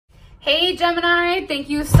Hey Gemini, thank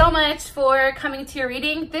you so much for coming to your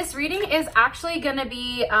reading. This reading is actually going to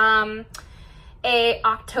be a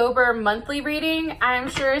October monthly reading. I'm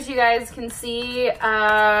sure as you guys can see,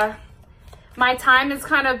 my time has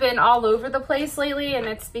kind of been all over the place lately, and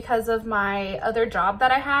it's because of my other job that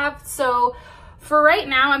I have. So for right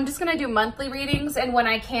now, I'm just going to do monthly readings, and when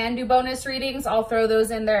I can do bonus readings, I'll throw those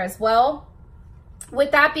in there as well.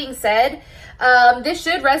 With that being said, this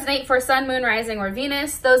should resonate for Sun, Moon, Rising, or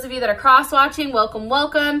Venus. Those of you that are cross-watching, welcome,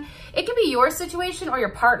 welcome. It can be your situation or your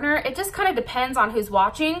partner. It just kind of depends on who's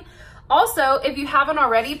watching. Also, if you haven't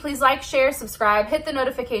already, please like, share, subscribe, hit the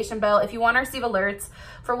notification bell if you want to receive alerts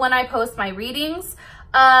for when I post my readings.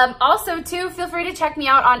 Also, too, feel free to check me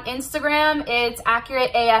out on Instagram. It's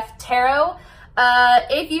AccurateAFTarot.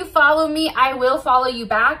 If you follow me, I will follow you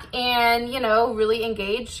back and, you know, really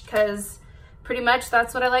engage, because pretty much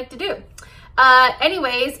that's what I like to do.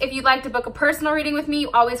 Anyways, if you'd like to book a personal reading with me,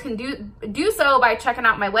 you always can do so by checking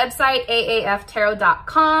out my website,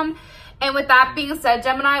 aaftarot.com. And with that being said,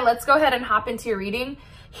 Gemini, let's go ahead and hop into your reading.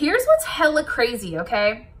 Here's what's hella crazy,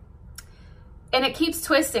 okay? And it keeps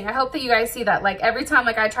twisting. I hope that you guys see that. Like every time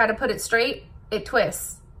like I try to put it straight, it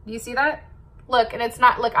twists. Do you see that? Look, and it's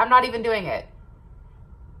not, look, I'm not even doing it.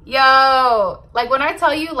 Yo, like when I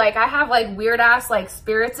tell you, like I have like weird ass like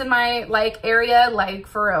spirits in my like area, like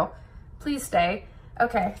for real, please stay.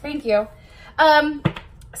 Okay, thank you.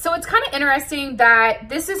 So it's kind of interesting that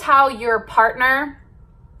this is how your partner,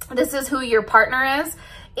 this is who your partner is.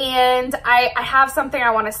 And I have something I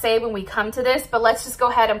want to say when we come to this, but let's just go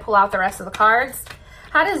ahead and pull out the rest of the cards.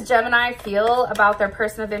 How does Gemini feel about their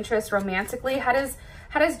person of interest romantically? How does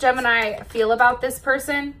Gemini feel about this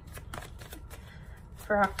person?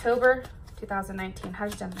 For October 2019, how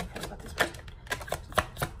does Gemini feel about this person?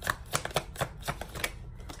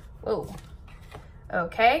 Whoa.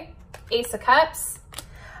 Okay. Ace of Cups.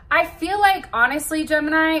 I feel like, honestly,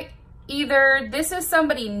 Gemini, either this is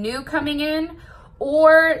somebody new coming in,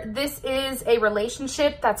 or this is a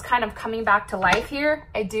relationship that's kind of coming back to life here.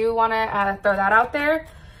 I do want to throw that out there.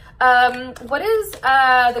 What is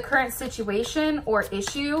the current situation or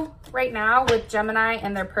issue right now with Gemini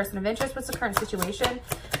and their person of interest? What's the current situation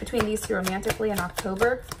between these two romantically in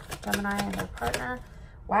October? Gemini and their partner.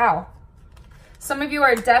 Wow. Some of you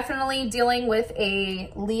are definitely dealing with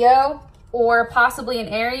a Leo or possibly an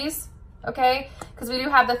Aries, okay? Because we do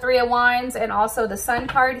have the Three of Wands and also the Sun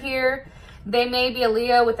card here. They may be a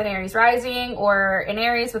Leo with an Aries rising, or an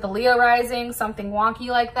Aries with a Leo rising, something wonky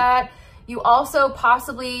like that. You also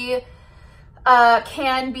possibly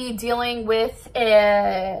can be dealing with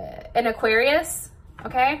an Aquarius,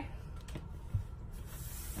 okay?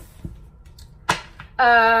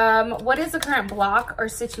 What is the current block or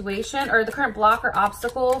situation, or the current block or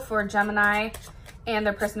obstacle for Gemini and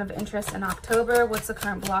their person of interest in October? What's the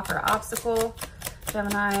current block or obstacle?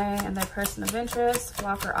 Gemini and their person of interest,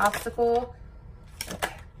 block or obstacle.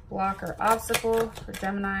 Okay. Block or obstacle for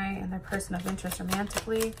Gemini and their person of interest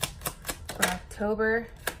romantically for October.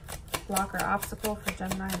 Block or obstacle for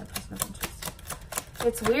Gemini and their person of interest.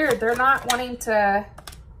 It's weird. They're not wanting to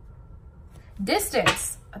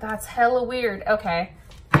distance. That's hella weird. Okay.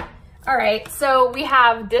 All right. So we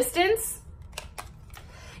have distance.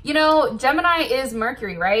 You know, Gemini is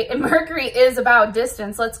Mercury, right? And Mercury is about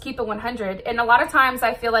distance. Let's keep it 100. And a lot of times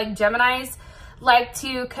I feel like Geminis like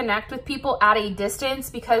to connect with people at a distance,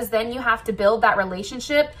 because then you have to build that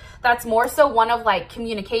relationship. That's more so one of like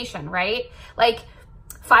communication, right? Like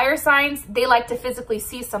fire signs, they like to physically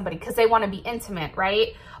see somebody because they want to be intimate,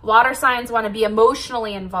 right? Water signs want to be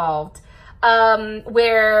emotionally involved.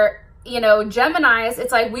 Where, you know, Geminis,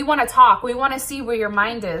 it's like, we want to talk. We want to see where your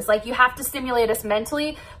mind is. Like, you have to stimulate us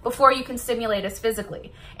mentally before you can stimulate us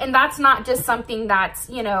physically. And that's not just something that's,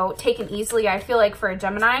 you know, taken easily, I feel like, for a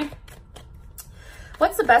Gemini.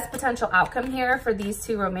 What's the best potential outcome here for these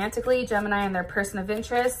two romantically, Gemini and their person of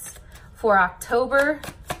interest for October?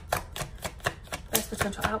 Best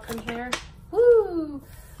potential outcome here. Woo!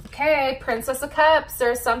 Okay, Princess of Cups.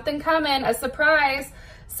 There's something coming, a surprise.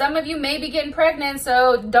 Some of you may be getting pregnant,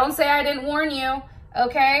 so don't say I didn't warn you,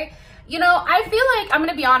 okay? You know, I feel like, I'm going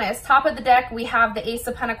to be honest, top of the deck, we have the Ace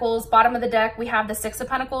of Pentacles. Bottom of the deck, we have the Six of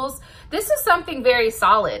Pentacles. This is something very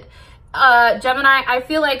solid. Gemini, I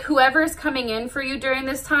feel like whoever's coming in for you during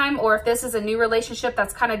this time, or if this is a new relationship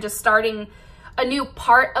that's kind of just starting a new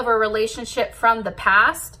part of a relationship from the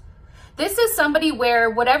past, this is somebody where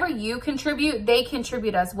whatever you contribute, they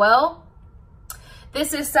contribute as well.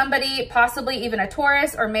 This is somebody, possibly even a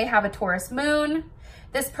Taurus, or may have a Taurus moon.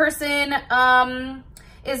 This person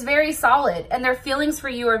is very solid, and their feelings for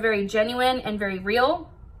you are very genuine and very real,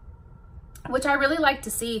 which I really like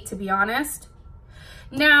to see, to be honest.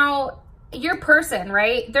 Now, your person,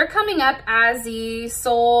 right? They're coming up as the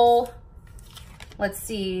soul, let's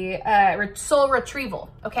see, soul retrieval,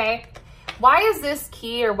 okay? Why is this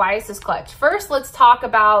key or why is this clutch? First, let's talk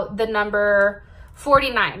about the number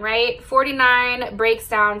 49, right? 49 breaks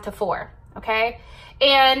down to 4, okay?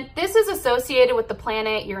 And this is associated with the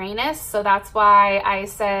planet Uranus, so that's why I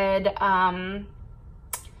said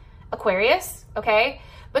Aquarius, okay?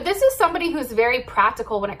 But this is somebody who's very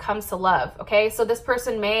practical when it comes to love, okay? So this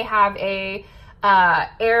person may have a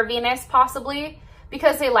air Venus possibly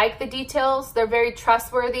because they like the details. They're very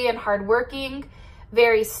trustworthy and hardworking,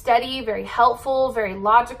 very steady, very helpful, very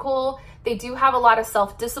logical. They do have a lot of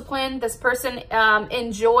self-discipline. This person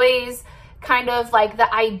enjoys kind of like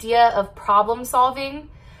the idea of problem solving.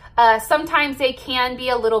 Sometimes they can be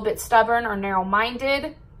a little bit stubborn or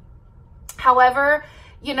narrow-minded. However,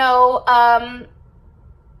 you know,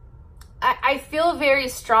 I feel very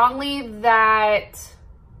strongly that,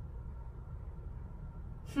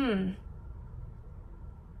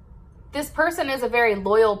 this person is a very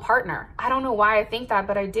loyal partner. I don't know why I think that,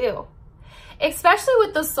 but I do. Especially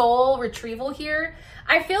with the soul retrieval here.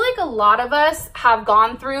 I feel like a lot of us have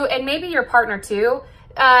gone through, and maybe your partner too,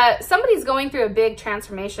 somebody's going through a big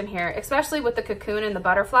transformation here, especially with the cocoon and the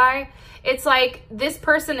butterfly. It's like this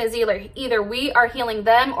person is either we are healing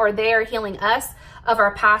them or they are healing us of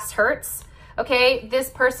our past hurts, okay? This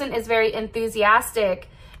person is very enthusiastic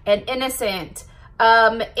and innocent.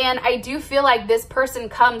 And I do feel like this person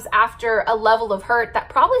comes after a level of hurt that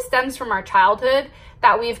probably stems from our childhood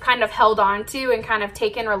that we've kind of held on to and kind of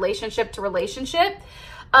taken relationship to relationship.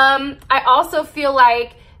 I also feel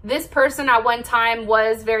like this person at one time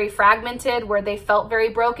was very fragmented where they felt very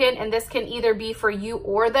broken, and this can either be for you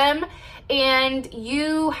or them. And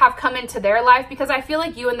you have come into their life because I feel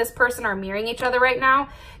like you and this person are mirroring each other right now.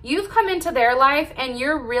 You've come into their life and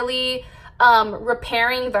you're really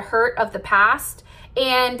repairing the hurt of the past,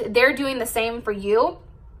 and they're doing the same for you.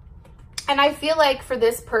 And I feel like for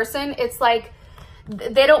this person, it's like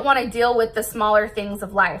they don't want to deal with the smaller things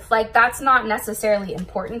of life. Like that's not necessarily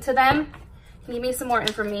important to them. Can you give me some more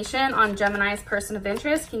information on Gemini's person of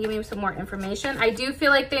interest? Can you give me some more information? I do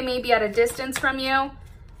feel like they may be at a distance from you.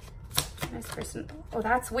 Nice person. Oh,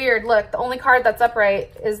 that's weird. Look, the only card that's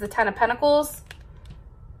upright is the 10 of Pentacles.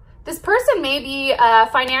 This person may be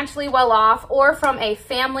financially well off or from a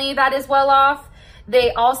family that is well off.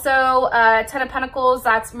 They also, 10 of Pentacles,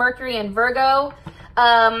 that's Mercury and Virgo.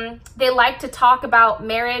 They like to talk about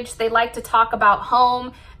marriage. They like to talk about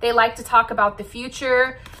home. They like to talk about the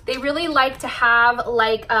future. They really like to have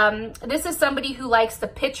like, this is somebody who likes to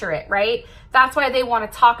picture it, right? That's why they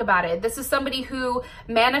want to talk about it. This is somebody who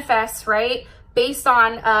manifests, right? Based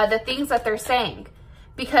on the things that they're saying.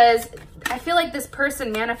 Because I feel like this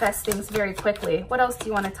person manifests things very quickly. What else do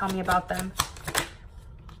you want to tell me about them?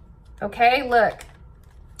 Okay, look.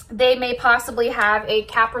 They may possibly have a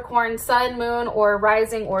Capricorn sun, moon, or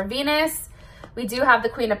rising, or Venus. We do have the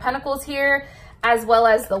Queen of Pentacles here, as well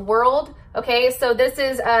as the World. Okay, so this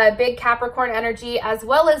is a big Capricorn energy, as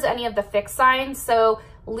well as any of the fixed signs. So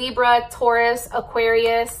Libra, Taurus,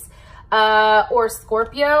 Aquarius, or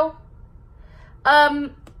Scorpio.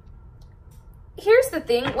 Here's the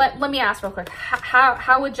thing. Let me ask real quick.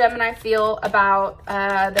 How would Gemini feel about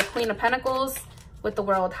the Queen of Pentacles with the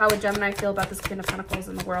World? How would Gemini feel about this Queen of Pentacles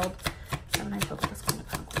in the World? Gemini feel about this Queen of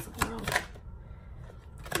Pentacles in the World.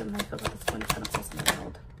 Gemini feel about this Queen of Pentacles in the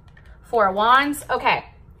World. Four of Wands. Okay.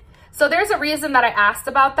 So there's a reason that I asked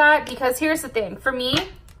about that, because here's the thing. For me,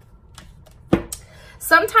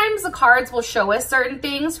 sometimes the cards will show us certain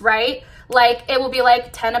things, right? Like it will be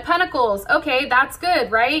like 10 of Pentacles. Okay, that's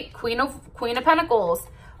good, right? Queen of Pentacles.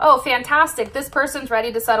 Oh, fantastic. This person's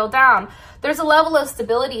ready to settle down. There's a level of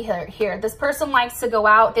stability here. This person likes to go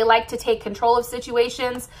out. They like to take control of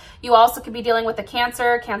situations. You also could be dealing with a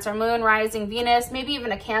Cancer moon, rising Venus, maybe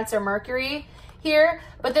even a Cancer Mercury here.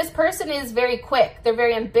 But this person is very quick. They're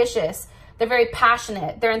very ambitious. They're very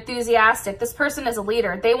passionate. They're enthusiastic. This person is a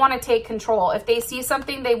leader. They want to take control. If they see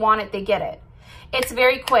something, they want it, they get it. It's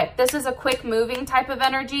very quick. This is a quick moving type of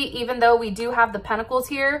energy, even though we do have the Pentacles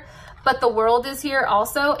here. But the World is here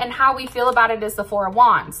also, and how we feel about it is the Four of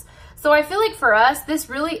Wands. So I feel like for us, this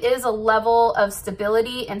really is a level of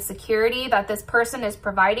stability and security that this person is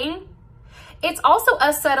providing. It's also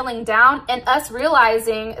us settling down and us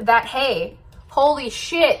realizing that, hey, holy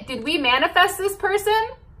shit, did we manifest this person?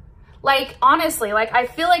 Like, honestly, like I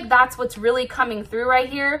feel like that's what's really coming through right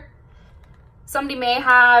here. Somebody may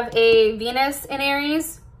have a Venus in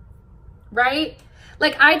Aries, right?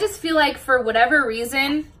 Like, I just feel like for whatever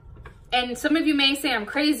reason, and some of you may say I'm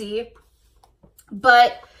crazy,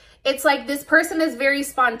 but it's like this person is very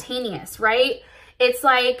spontaneous, right? It's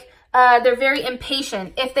like they're very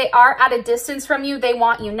impatient. If they are at a distance from you, they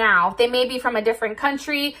want you now. They may be from a different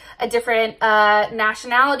country, a different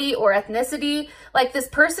nationality or ethnicity. Like, this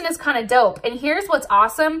person is kind of dope. And here's what's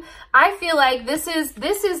awesome. I feel like this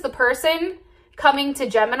is the person coming to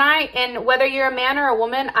Gemini, and whether you're a man or a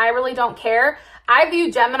woman, I really don't care. I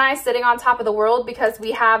view Gemini sitting on top of the world because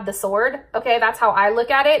we have the sword. Okay, that's how I look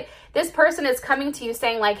at it. This person is coming to you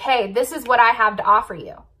saying like, hey, this is what I have to offer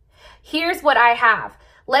you. Here's what I have.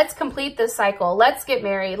 Let's complete this cycle. Let's get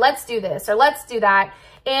married. Let's do this or let's do that.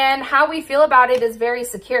 And how we feel about it is very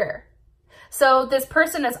secure. So this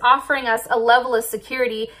person is offering us a level of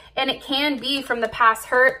security, and it can be from the past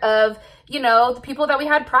hurt of, you know, the people that we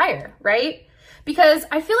had prior, right? Because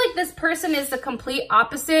I feel like this person is the complete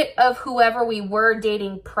opposite of whoever we were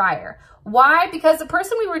dating prior. Why? Because the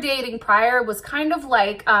person we were dating prior was kind of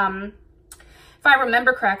like, if I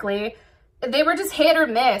remember correctly, they were just hit or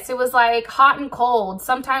miss. It was like hot and cold,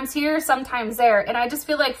 sometimes here, sometimes there. And I just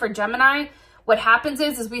feel like for Gemini, what happens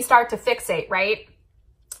is we start to fixate, right?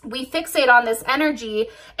 We fixate on this energy,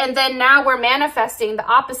 and then now we're manifesting the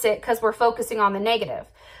opposite because we're focusing on the negative.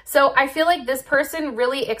 So I feel like this person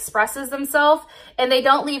really expresses themselves, and they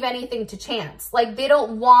don't leave anything to chance. Like, they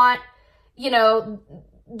don't want, you know,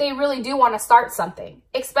 they really do want to start something,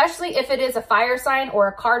 especially if it is a fire sign or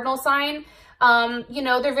a cardinal sign. You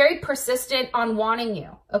know, they're very persistent on wanting you,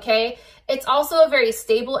 okay? It's also a very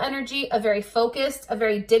stable energy, a very focused, a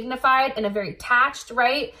very dignified, and a very attached,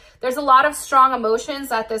 right? There's a lot of strong emotions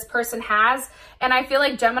that this person has, and I feel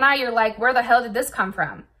like Gemini, you're like, where the hell did this come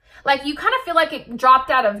from? Like, you kind of feel like it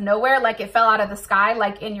dropped out of nowhere, like it fell out of the sky,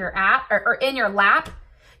 like in your app or in your lap.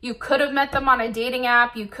 You could have met them on a dating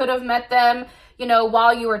app. You could have met them, you know,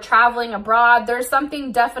 while you were traveling abroad. There's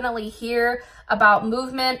something definitely here about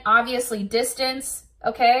movement, obviously distance,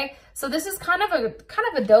 okay? So this is kind of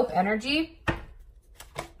a dope energy.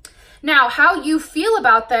 Now, how you feel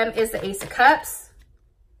about them is the Ace of Cups.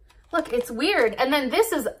 Look, it's weird. And then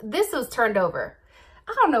this is turned over.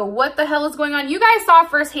 I don't know what the hell is going on. You guys saw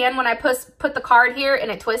firsthand when I put the card here and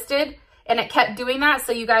it twisted and it kept doing that.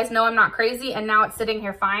 So you guys know I'm not crazy, and now it's sitting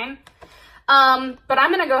here fine. But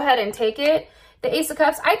I'm going to go ahead and take it. The Ace of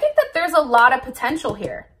Cups, I think that there's a lot of potential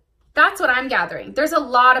here. That's what I'm gathering. There's a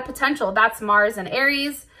lot of potential. That's Mars and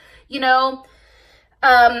Aries, you know.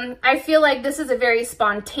 I feel like this is a very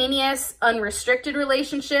spontaneous, unrestricted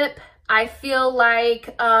relationship. I feel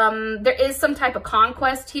like there is some type of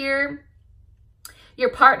conquest here. Your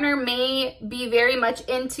partner may be very much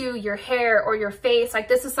into your hair or your face. Like,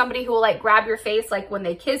 this is somebody who will like grab your face like when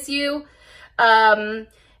they kiss you.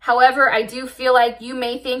 However, I do feel like you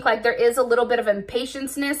may think like there is a little bit of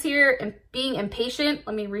impatience-ness here and being impatient.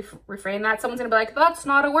 Let me reframe that. Someone's gonna be like, that's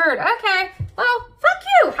not a word. Okay, well, fuck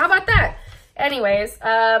you. How about that? Anyways,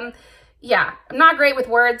 yeah, I'm not great with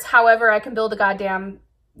words. However, I can build a goddamn,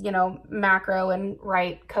 you know, macro and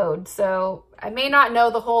write code. So I may not know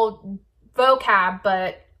the whole vocab,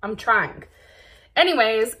 but I'm trying.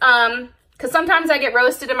 Anyways, because sometimes I get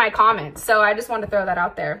roasted in my comments. So I just want to throw that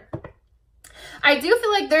out there. I do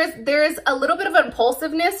feel like there's a little bit of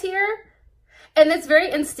impulsiveness here, and it's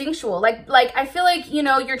very instinctual. Like I feel like, you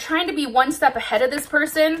know, you're trying to be one step ahead of this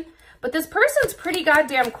person, but this person's pretty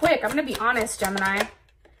goddamn quick. I'm going to be honest, Gemini.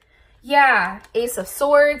 Yeah, Ace of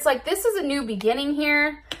Swords. Like, this is a new beginning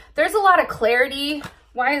here. There's a lot of clarity.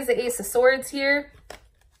 Why is the Ace of Swords here?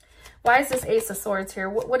 Why is this Ace of Swords here?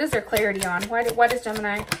 What is their clarity on? Why does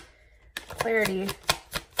Gemini clarity?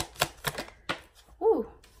 Ooh,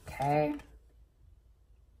 okay.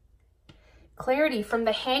 Clarity from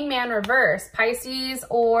the Hangman reverse, Pisces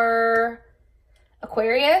or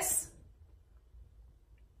Aquarius.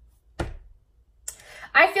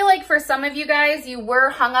 I feel like for some of you guys, you were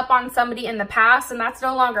hung up on somebody in the past, and that's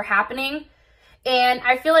no longer happening. And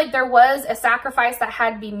I feel like there was a sacrifice that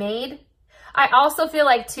had to be made. I also feel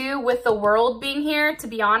like too, with the world being here, to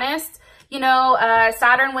be honest, you know,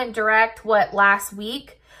 Saturn went direct, last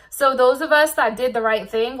week? So those of us that did the right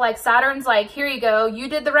thing, like Saturn's like, here you go. You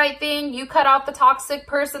did the right thing. You cut off the toxic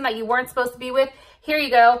person that you weren't supposed to be with. Here you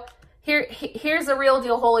go. Here's a real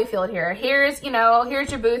deal Holyfield here. Here's, you know,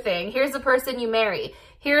 here's your boo thing. Here's the person you marry.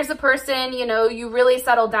 Here's the person, you know, you really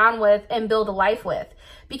settle down with and build a life with.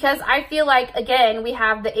 Because I feel like, again, we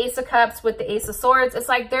have the Ace of Cups with the Ace of Swords. It's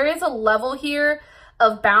like there is a level here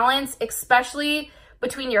of balance, especially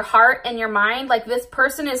between your heart and your mind. Like, this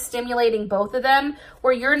person is stimulating both of them,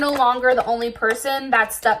 where you're no longer the only person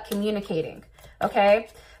that's stuck communicating, okay?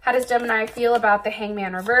 How does Gemini feel about the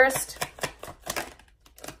Hangman reversed?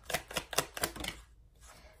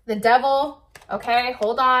 The Devil, okay?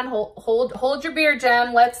 Hold on, hold your beer,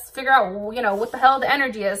 Gem. Let's figure out, you know, what the hell the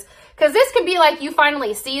energy is. Because this could be like you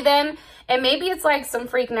finally see them and maybe it's like some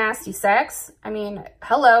freak nasty sex. I mean,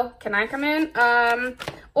 hello, can I come in?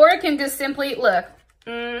 Or it can just simply, look,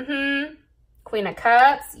 Queen of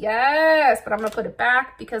Cups, yes, but I'm going to put it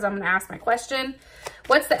back because I'm going to ask my question.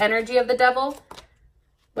 What's the energy of the devil?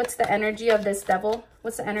 What's the energy of this devil?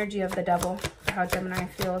 What's the energy of the devil for how Gemini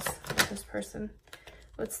feels about this person?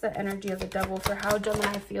 What's the energy of the devil for how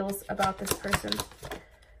Gemini feels about this person?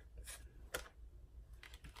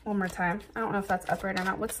 One more time. I don't know if that's upright or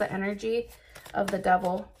not. What's the energy of the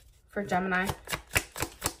devil for Gemini?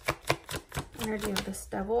 Energy of this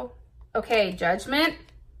devil. Okay, judgment.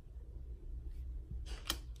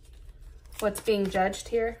 What's being judged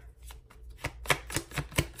here?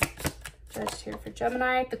 Judged here for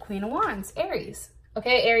Gemini, the Queen of Wands, Aries.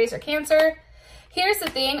 Okay, Aries or Cancer. Here's the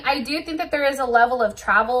thing. I do think that there is a level of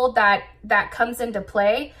travel that comes into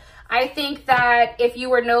play. I think that if you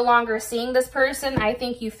were no longer seeing this person, I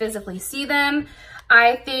think you physically see them.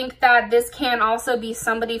 I think that this can also be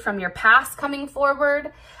somebody from your past coming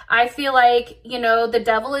forward. I feel like, you know, the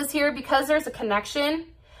devil is here because there's a connection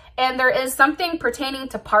and there is something pertaining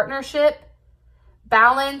to partnership,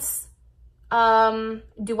 balance,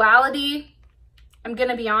 duality. I'm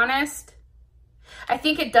going to be honest. I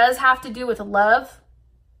think it does have to do with love.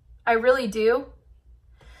 I really do.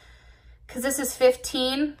 Because this is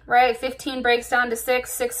 15, right? 15 breaks down to 6.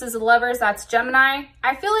 6 is the lovers. That's Gemini.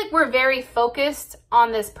 I feel like we're very focused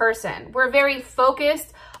on this person. We're very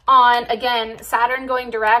focused on, again, Saturn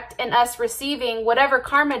going direct and us receiving whatever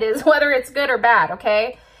karma it is, whether it's good or bad,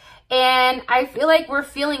 okay? And I feel like we're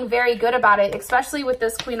feeling very good about it, especially with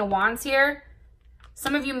this Queen of Wands here.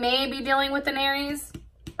 Some of you may be dealing with an Aries,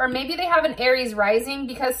 or maybe they have an Aries rising,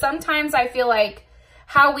 because sometimes I feel like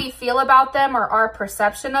how we feel about them or our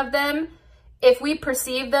perception of them, if we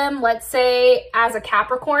perceive them, let's say as a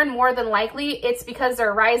Capricorn, more than likely it's because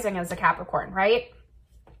they're rising as a Capricorn, right?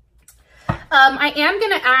 I am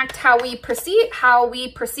going to act how we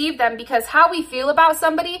perceive them, because how we feel about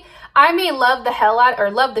somebody, I may love the hell out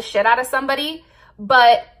or love the shit out of somebody,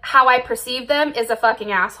 but how I perceive them is a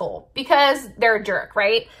fucking asshole because they're a jerk,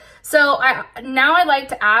 right? So now I like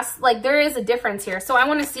to ask, like, there is a difference here. So I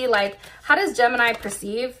want to see, like, how does Gemini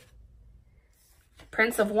perceive?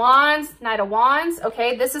 Prince of Wands, Knight of Wands.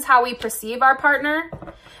 Okay, this is how we perceive our partner.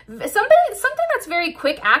 Something that's very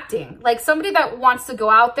quick acting, like somebody that wants to go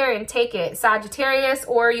out there and take it. Sagittarius,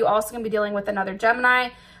 or you also can be dealing with another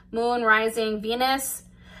Gemini, Moon, Rising, Venus.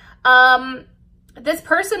 This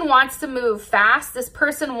person wants to move fast. This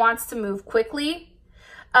person wants to move quickly.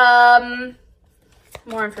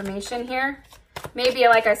 More information here. Maybe,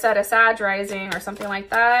 like I said, a Sag rising or something like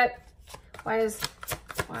that. Why?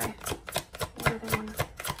 What do they want?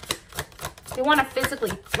 They want to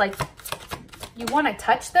physically, like, you want to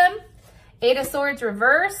touch them. 8 of Swords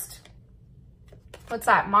reversed. What's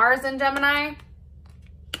that? Mars in Gemini.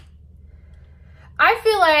 I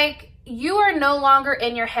feel like you are no longer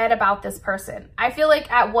in your head about this person. I feel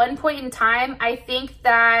like at one point in time, I think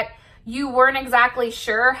that you weren't exactly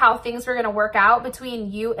sure how things were going to work out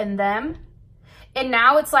between you and them. And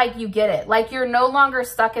now it's like you get it. Like, you're no longer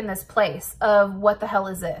stuck in this place of what the hell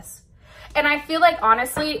is this? And I feel like,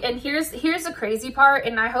 honestly, and here's the crazy part,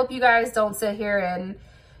 and I hope you guys don't sit here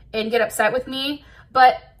and get upset with me,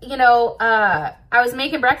 but, you know, I was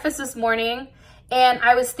making breakfast this morning, and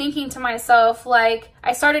I was thinking to myself, like,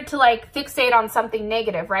 I started to, like, fixate on something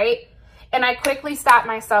negative, right? And I quickly snapped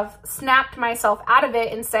myself out of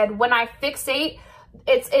it and said, when I fixate,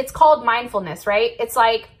 it's called mindfulness, right? It's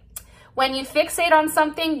like, when you fixate on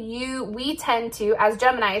something, we tend to, as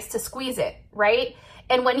Geminis, to squeeze it, right?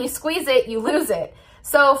 And when you squeeze it, you lose it.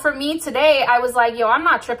 So for me today, I was like, yo, I'm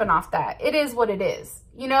not tripping off that. It is what it is.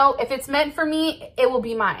 You know, if it's meant for me, it will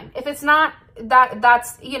be mine. If it's not,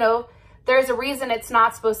 that's, you know, there's a reason it's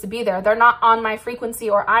not supposed to be there. They're not on my frequency,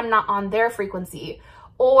 or I'm not on their frequency,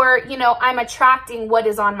 or, you know, I'm attracting what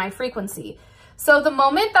is on my frequency. So the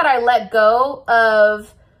moment that I let go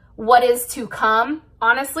of what is to come,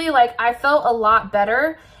 honestly, like, I felt a lot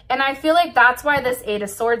better. And I feel like that's why this 8 of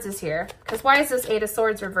Swords is here. Because why is this 8 of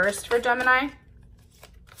Swords reversed for Gemini?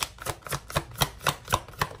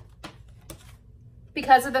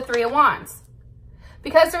 Because of the 3 of Wands.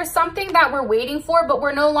 Because there's something that we're waiting for, but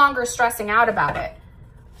we're no longer stressing out about it.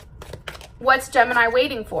 What's Gemini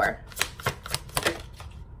waiting for?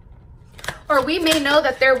 Or we may know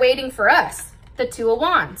that they're waiting for us. The 2 of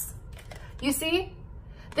Wands. You see?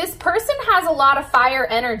 This person has a lot of fire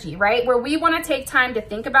energy, right? Where we want to take time to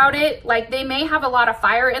think about it. Like, they may have a lot of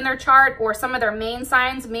fire in their chart, or some of their main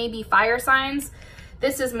signs may be fire signs.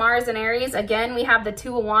 This is Mars and Aries. Again, we have the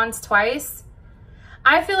 2 of Wands twice.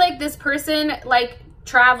 I feel like this person, like,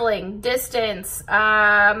 traveling, distance.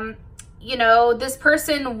 You know, this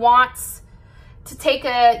person wants to take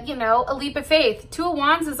a, you know, a leap of faith. Two of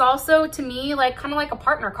Wands is also, to me, like kind of like a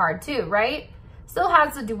partner card too, right? Still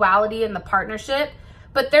has the duality in the partnership,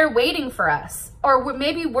 but they're waiting for us, or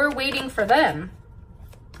maybe we're waiting for them.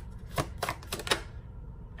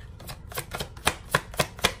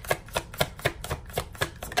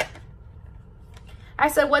 I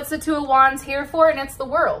said, what's the Two of Wands here for? And it's the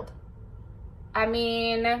world. I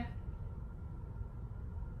mean,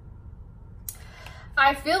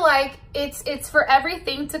 I feel like it's for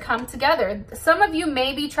everything to come together. Some of you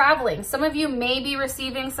may be traveling. Some of you may be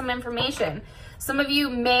receiving some information. Some of you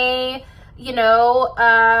may, you know,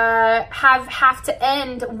 have to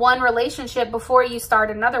end one relationship before you start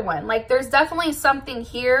another one. Like, there's definitely something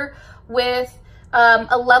here with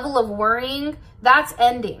a level of worrying that's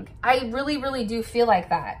ending. I really, really do feel like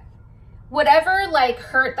that. Whatever like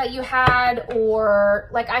hurt that you had, or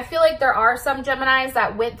like, I feel like there are some Geminis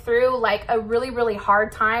that went through like a really, really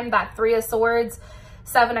hard time. That Three of Swords,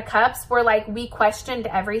 Seven of Cups, where like we questioned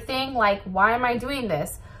everything. Like, why am I doing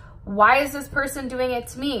this? Why is this person doing it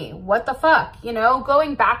to me? What the fuck? You know,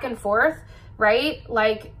 going back and forth, right?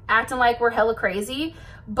 Like acting like we're hella crazy.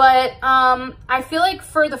 But I feel like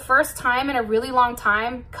for the first time in a really long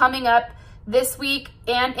time, coming up this week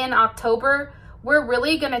and in October, we're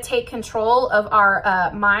really going to take control of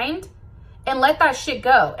our mind and let that shit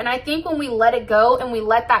go. And I think when we let it go and we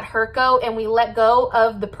let that hurt go and we let go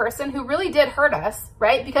of the person who really did hurt us,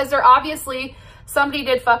 right? Because they're obviously, somebody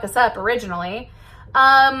did fuck us up originally.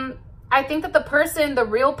 I think that the person, the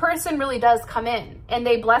real person, really does come in and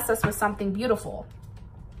they bless us with something beautiful.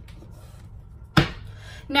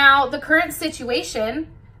 Now, the current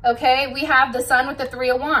situation, okay, we have the Sun with the Three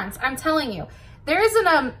of Wands. I'm telling you, there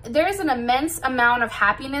is an immense amount of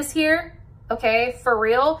happiness here, okay, for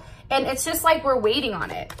real. And it's just like we're waiting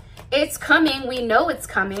on it. It's coming. We know it's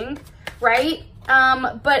coming, right?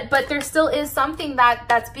 But there still is something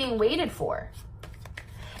that's being waited for.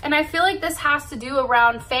 And I feel like this has to do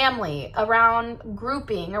around family, around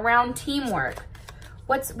grouping, around teamwork.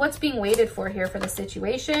 What's being waited for here for the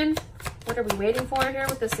situation? What are we waiting for here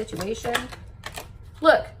with the situation?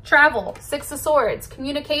 Look, travel, Six of Swords,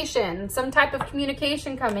 communication, some type of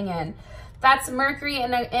communication coming in. That's Mercury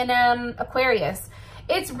in Aquarius.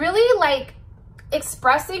 It's really like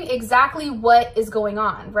expressing exactly what is going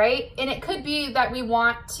on, right? And it could be that we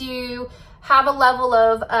want to have a level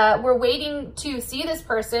of, we're waiting to see this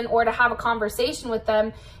person or to have a conversation with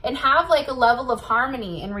them and have like a level of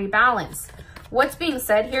harmony and rebalance. What's being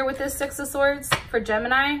said here with this Six of Swords for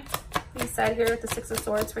Gemini? Being said here with the Six of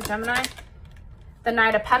Swords for Gemini? The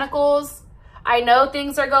Knight of Pentacles. I know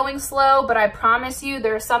things are going slow, but I promise you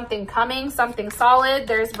there's something coming, something solid.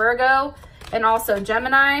 There's Virgo and also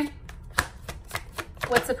Gemini.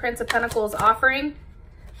 What's the Prince of Pentacles offering?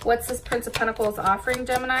 What's this Prince of Pentacles offering,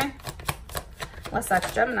 Gemini? Unless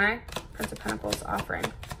that's Gemini. Prince of Pentacles offering.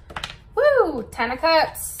 Woo! 10 of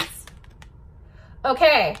Cups.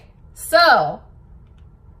 Okay, so,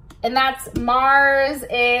 and that's Mars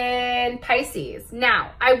in Pisces.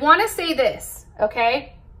 Now, I want to say this,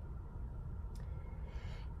 okay?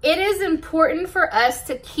 It is important for us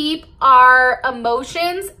to keep our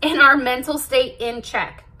emotions and our mental state in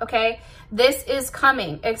check, okay? This is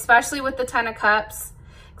coming, especially with the 10 of Cups,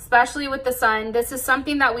 especially with the Sun. This is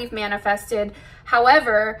something that we've manifested.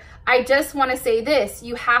 However, I just want to say this.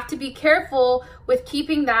 You have to be careful with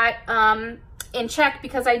keeping that in check,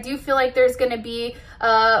 because I do feel like there's going to be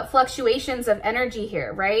fluctuations of energy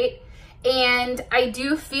here, right? And I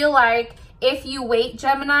do feel like if you wait,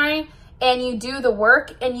 Gemini, and you do the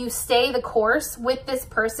work and you stay the course with this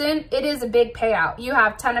person, it is a big payout. You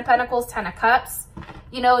have 10 of Pentacles, 10 of Cups.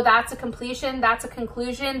 You know, that's a completion. That's a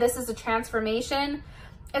conclusion. This is a transformation.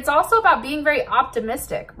 It's also about being very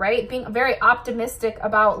optimistic, right? Being very optimistic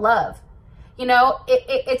about love. You know,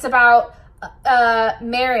 it's about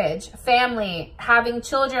marriage, family, having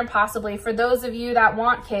children possibly, for those of you that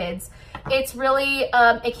want kids. It's really,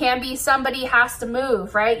 it can be somebody has to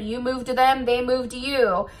move, right? You move to them, they move to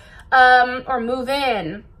you, or move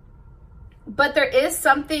in. But there is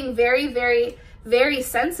something very, very, very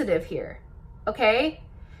sensitive here, okay?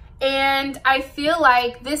 And I feel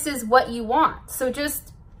like this is what you want. So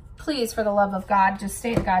just, please, for the love of God, just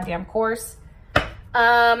stay the goddamn course.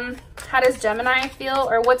 How does Gemini feel,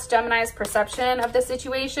 or what's Gemini's perception of the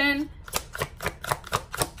situation?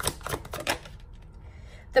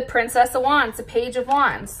 The Princess of Wands, the Page of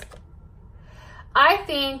Wands. I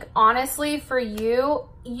think, honestly, for you,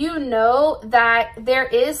 you know that there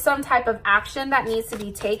is some type of action that needs to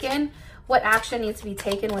be taken. What action needs to be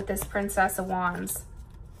taken with this Princess of Wands?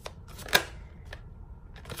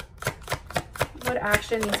 What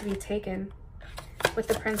action needs to be taken with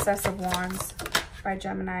the Princess of Wands by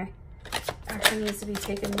Gemini? Action needs to be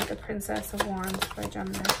taken with the Princess of Wands by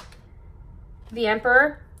Gemini. The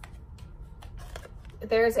Emperor.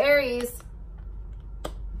 There's Aries.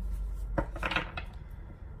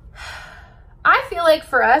 I feel like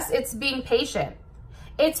for us, it's being patient.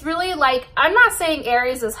 It's really like, I'm not saying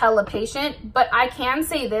Aries is hella patient, but I can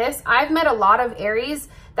say this. I've met a lot of Aries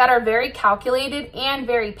that are very calculated and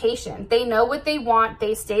very patient. They know what they want,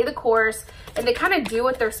 they stay the course, and they kind of do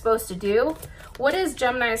what they're supposed to do. What is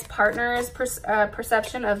Gemini's partner's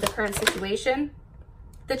perception of the current situation?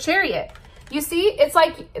 The Chariot. You see, it's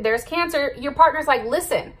like, there's Cancer. Your partner's like,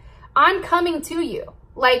 listen, I'm coming to you.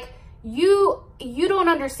 Like, you don't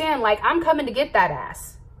understand. Like, I'm coming to get that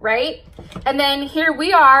ass, right? And then here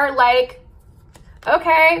we are like,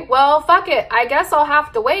 okay, well, fuck it. I guess I'll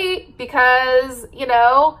have to wait because, you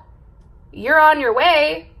know, you're on your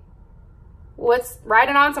way. What's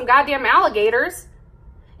riding on some goddamn alligators?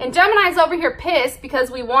 And Gemini's over here pissed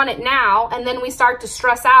because we want it now. And then we start to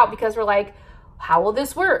stress out because we're like, how will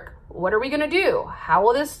this work? What are we going to do? How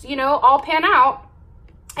will this, you know, all pan out?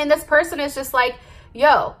 And this person is just like,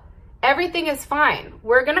 yo, everything is fine.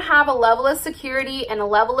 We're going to have a level of security and a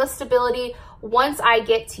level of stability once I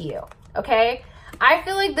get to you. Okay. I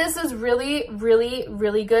feel like this is really, really,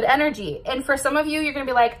 really good energy. And for some of you, you're going to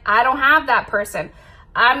be like, I don't have that person.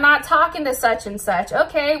 I'm not talking to such and such.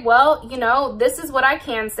 Okay, well, you know, this is what I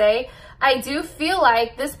can say. I do feel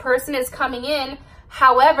like this person is coming in.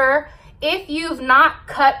 However, if you've not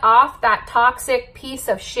cut off that toxic piece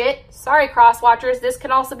of shit, sorry, cross watchers, this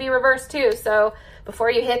can also be reversed too. So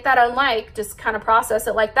before you hit that unlike, just kind of process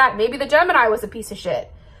it like that. Maybe the Gemini was a piece of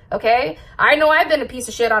shit. Okay, I know I've been a piece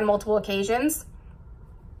of shit on multiple occasions.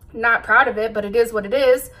 Not proud of it, but it is what it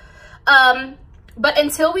is. But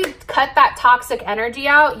until we cut that toxic energy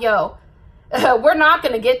out, yo, we're not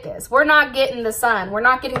going to get this. We're not getting the Sun. We're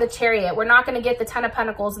not getting the Chariot. We're not going to get the Ten of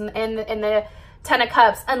Pentacles and the Ten of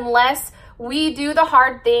Cups unless we do the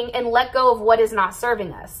hard thing and let go of what is not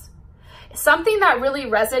serving us. Something that really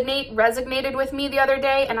resonated with me the other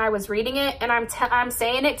day, and I was reading it, and I'm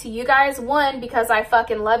saying it to you guys, one, because I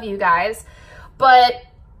fucking love you guys, but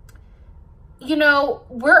you know,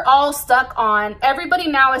 we're all stuck on, everybody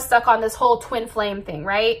now is stuck on this whole twin flame thing,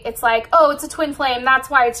 right? It's like, oh, it's a twin flame,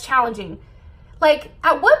 that's why it's challenging. Like,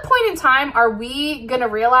 at what point in time are we gonna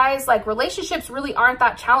realize, like, relationships really aren't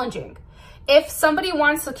that challenging? If somebody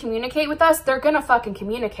wants to communicate with us, they're gonna fucking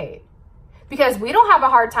communicate. Because we don't have a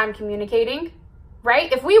hard time communicating,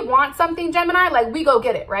 right? If we want something, Gemini, like, we go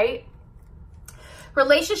get it, right?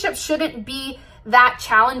 Relationships shouldn't be that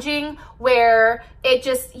challenging where it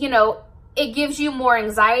just, you know, it gives you more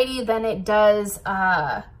anxiety than it does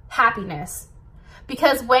happiness.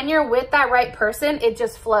 Because when you're with that right person, it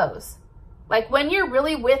just flows. Like when you're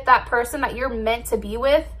really with that person that you're meant to be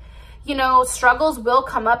with, you know, struggles will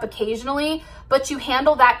come up occasionally, but you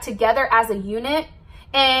handle that together as a unit.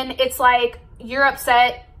 And it's like, you're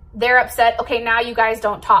upset, they're upset. Okay, now you guys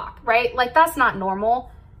don't talk, right? Like that's not normal.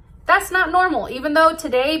 That's not normal. Even though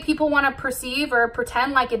today people want to perceive or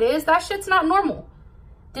pretend like it is, that shit's not normal.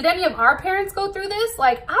 Did any of our parents go through this?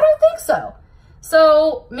 Like, I don't think so.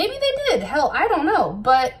 So maybe they did. Hell, I don't know.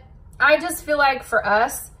 But I just feel like for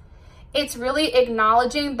us, it's really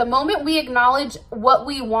acknowledging the moment we acknowledge what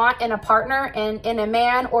we want in a partner and in a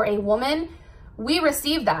man or a woman, we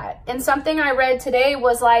receive that. And something I read today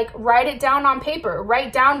was like, write it down on paper.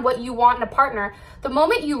 Write down what you want in a partner. The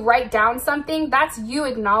moment you write down something, that's you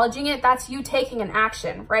acknowledging it. That's you taking an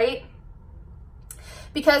action, right?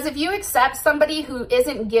 Because if you accept somebody who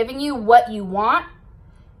isn't giving you what you want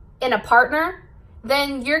in a partner,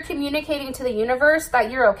 then you're communicating to the universe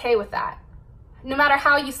that you're okay with that. No matter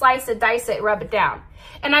how you slice it, dice it, rub it down.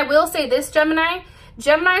 And I will say this, Gemini,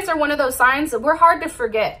 Geminis are one of those signs that we're hard to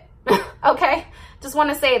forget. Okay? Just want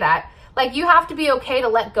to say that. Like you have to be okay to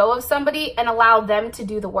let go of somebody and allow them to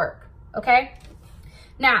do the work. Okay?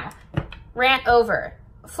 Now, rant over.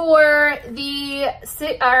 For the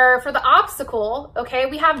obstacle, okay,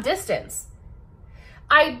 we have distance.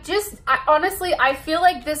 I honestly, I feel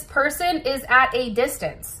like this person is at a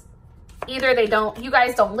distance. Either you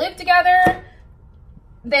guys don't live together.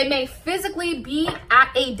 They may physically be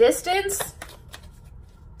at a distance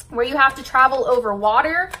where you have to travel over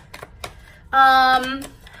water. Why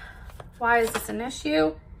is this an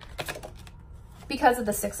issue? Because of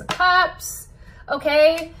the Six of Cups,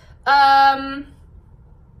 okay?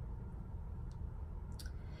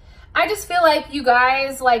 I just feel like you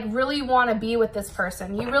guys like really want to be with this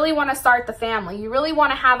person. You really want to start the family. You really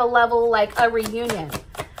want to have a level, like a reunion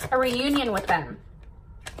with them.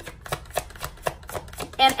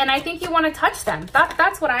 And I think you want to touch them.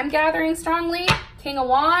 That's what I'm gathering strongly. King of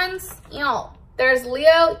Wands, you know, there's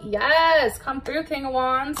Leo. Yes, come through, King of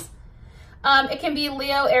Wands. It can be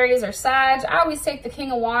Leo, Aries, or Sag. I always take the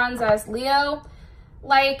King of Wands as Leo.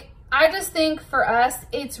 Like, I just think for us,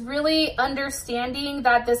 it's really understanding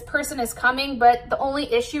that this person is coming, but the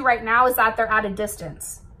only issue right now is that they're at a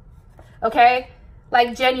distance. Okay?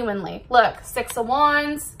 Like, genuinely. Look, Six of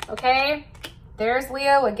Wands, okay? There's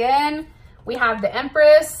Leo again. We have the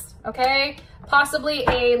Empress, okay? Possibly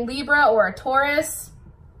a Libra or a Taurus.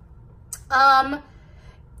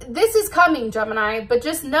 This is coming, Gemini, but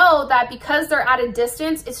just know that because they're at a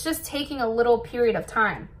distance, it's just taking a little period of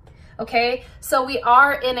time. Okay, so we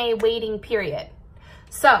are in a waiting period.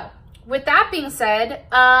 So with that being said,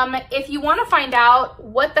 if you want to find out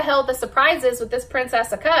what the hell the surprise is with this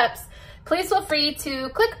Princess of Cups, please feel free to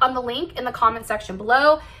click on the link in the comment section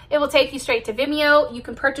below. It will take you straight to Vimeo. You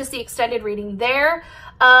can purchase the extended reading there.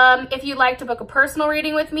 If you'd like to book a personal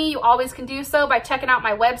reading with me, you always can do so by checking out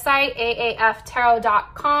my website,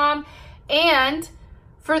 aaftarot.com. And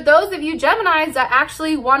for those of you Geminis that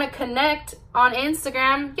actually want to connect on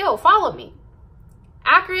Instagram, yo, follow me.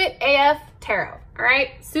 Accurate AF Tarot. All right,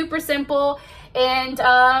 super simple. And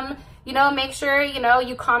you know, make sure, you know,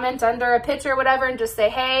 you comment under a picture or whatever and just say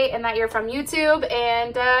hey and that you're from YouTube.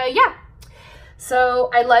 And yeah. So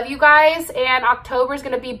I love you guys, and October is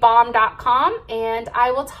going to be bomb.com, and I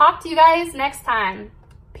will talk to you guys next time.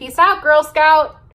 Peace out, Girl Scout.